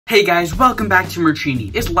Hey guys, welcome back to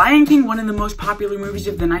Merchini. Is Lion King one of the most popular movies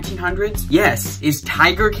of the 1900s? Yes. Is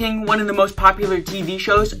Tiger King one of the most popular TV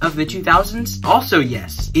shows of the 2000s? Also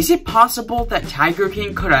yes. Is it possible that Tiger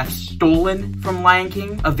King could have stolen from Lion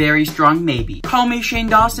King? A very strong maybe. Call me Shane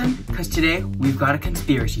Dawson, because today we've got a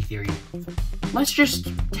conspiracy theory. Let's just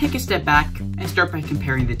take a step back and start by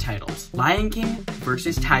comparing the titles. Lion King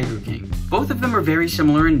versus Tiger King. Both of them are very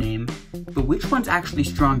similar in name, but which one's actually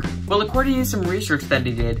stronger? Well, according to some research that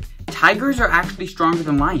I did, tigers are actually stronger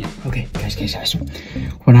than lions. Okay, guys.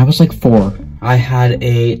 When I was like 4, I had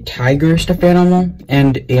a tiger stuffed animal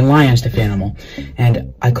and a lion stuffed animal.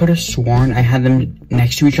 And I could have sworn I had them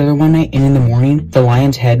next to each other one night, and in the morning, the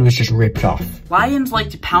lion's head was just ripped off. Lions like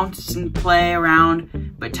to pounce and play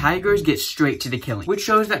around, but tigers get straight to the killing, which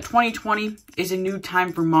shows that 2020 is a new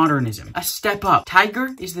time for modernism. A step up.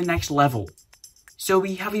 Tiger is the next level. So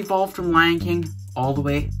we have evolved from Lion King all the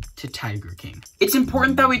way to Tiger King. It's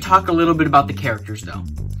important that we talk a little bit about the characters though.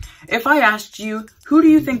 If I asked you, who do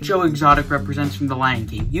you think Joe Exotic represents from the Lion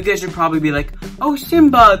King? You guys would probably be like, oh,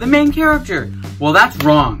 Simba, the main character. Well, that's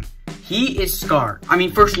wrong. He is Scar. I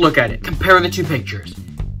mean, first look at it. Compare the two pictures.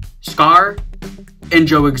 Scar and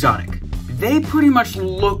Joe Exotic. They pretty much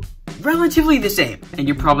look relatively the same. And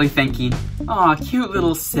you're probably thinking, aw, cute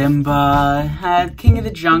little Simba, King of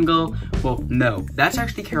the Jungle. Well, no, that's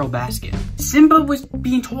actually Carole Baskin. Simba was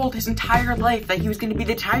being told his entire life that he was going to be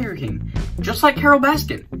the Tiger King, just like Carole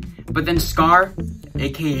Baskin. But then Scar,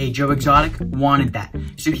 aka Joe Exotic, wanted that,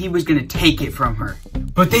 so he was going to take it from her.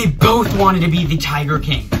 But they both wanted to be the Tiger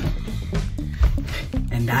King.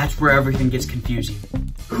 And that's where everything gets confusing.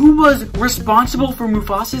 Who was responsible for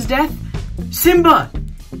Mufasa's death? Simba!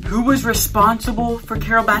 Who was responsible for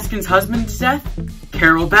Carole Baskin's husband's death?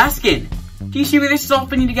 Carole Baskin. Do you see where this is all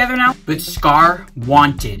fitting together now? But Scar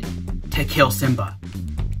wanted to kill Simba,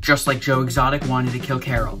 just like Joe Exotic wanted to kill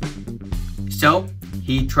Carole. So,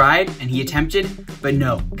 he tried and he attempted, but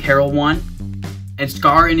no, Carole won, and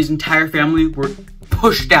Scar and his entire family were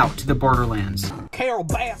pushed out to the borderlands. Carole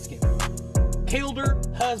Baskin killed her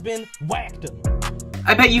husband, whacked him.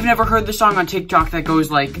 I bet you've never heard the song on TikTok that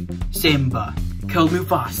goes like, Simba killed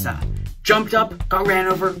Mufasa, jumped up, got ran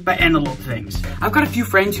over by antelope things. I've got a few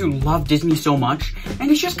friends who love Disney so much,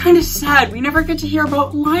 and it's just kind of sad we never get to hear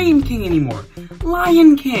about Lion King anymore.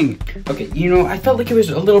 Lion King. Okay, you know, I felt like it was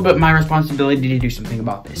a little bit my responsibility to do something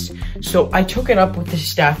about this. So I took it up with the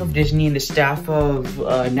staff of Disney and the staff of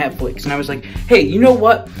Netflix, and I was like, hey, you know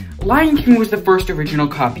what? Lion King was the first original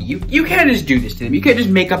copy. You can't just do this to them. You can't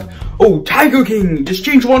just make up, oh, Tiger King, just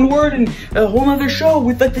change one word and a whole other show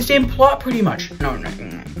with like the same plot pretty much. No.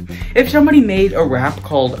 If somebody made a rap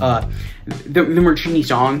called the Merchini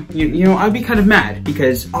song, you know, I'd be kind of mad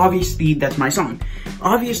because obviously that's my song.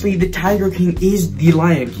 Obviously the Tiger King is the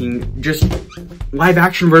Lion King, just live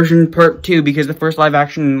action version part 2 because the first live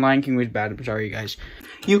action Lion King was bad. I'm sorry, guys.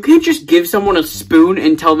 You can't just give someone a spoon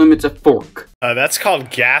and tell them it's a fork. That's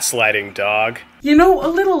called gaslighting, dog. You know, a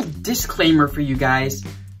little disclaimer for you guys.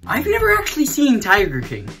 I've never actually seen Tiger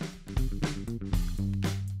King.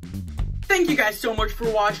 Thank you guys so much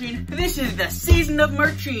for watching. This is the season of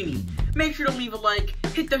Merchini. Make sure to leave a like,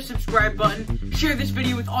 hit the subscribe button, share this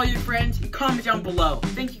video with all your friends, and comment down below.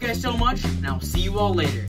 Thank you guys so much, and I'll see you all later.